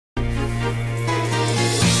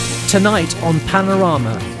Tonight on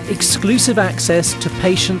Panorama, exclusive access to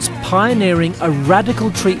patients pioneering a radical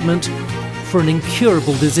treatment for an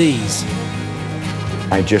incurable disease.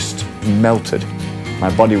 I just melted.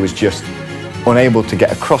 My body was just unable to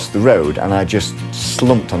get across the road and I just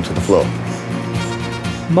slumped onto the floor.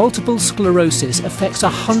 Multiple sclerosis affects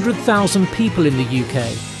 100,000 people in the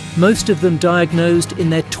UK, most of them diagnosed in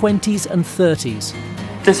their 20s and 30s.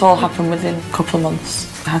 This all happened within a couple of months.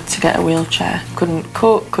 I had to get a wheelchair. Couldn't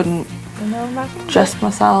cook, couldn't dress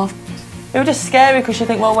myself. It was just scary because you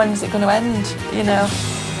think, well, when's it going to end, you know?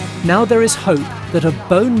 Now there is hope that a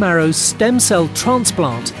bone marrow stem cell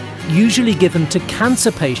transplant, usually given to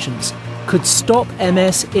cancer patients, could stop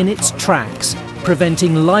MS in its tracks,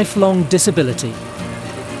 preventing lifelong disability.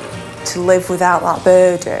 To live without that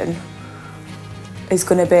burden is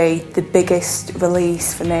going to be the biggest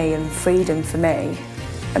release for me and freedom for me.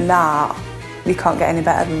 And that, you can't get any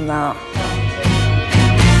better than that.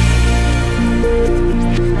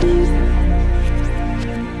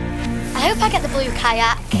 I hope I get the blue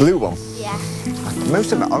kayak. Blue one? Yeah.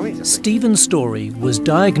 Most of them are orange. Stephen Story was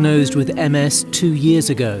diagnosed with MS 2 years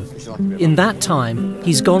ago. In that time,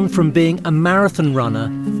 he's gone from being a marathon runner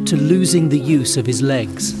to losing the use of his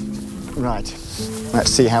legs. Right,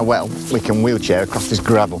 let's see how well we can wheelchair across this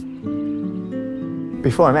gravel.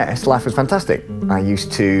 Before MS, life was fantastic. I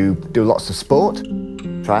used to do lots of sport,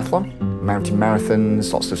 triathlon, mountain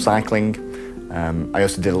marathons, lots of cycling. I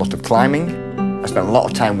also did a lot of climbing. I spent a lot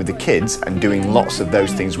of time with the kids and doing lots of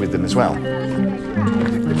those things with them as well. Hold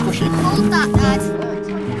that, Dad.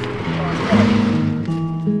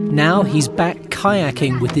 Now he's back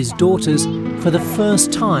kayaking with his daughters for the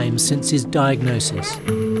first time since his diagnosis.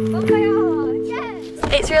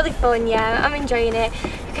 It's really fun, yeah, I'm enjoying it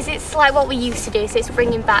because it's like what we used to do, so it's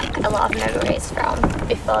bringing back a lot of memories from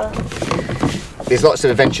before. There's lots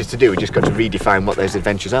of adventures to do, we've just got to redefine what those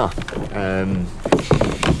adventures are.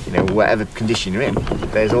 You know, whatever condition you're in,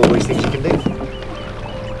 there's always things you can do.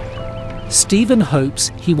 Stephen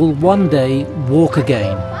hopes he will one day walk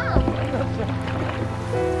again.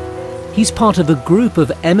 He's part of a group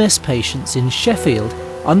of MS patients in Sheffield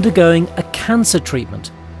undergoing a cancer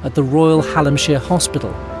treatment at the Royal Hallamshire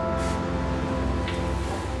Hospital.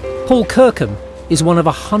 Paul Kirkham is one of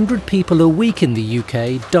 100 people a week in the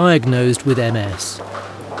UK diagnosed with MS.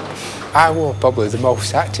 I was probably the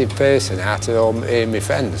most active person out of all my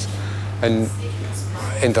friends, and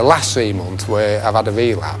in the last 3 months where I've had a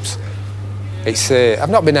relapse, I've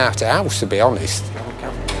not been out of the house, to be honest.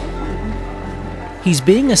 He's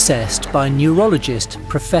being assessed by neurologist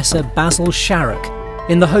Professor Basil Sharrock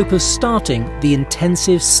in the hope of starting the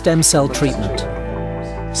intensive stem cell treatment.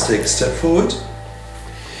 Let's take a step forward.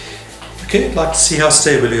 Okay, I'd like to see how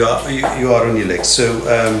stable you are on your legs. So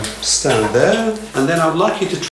stand there, and then I'd like you to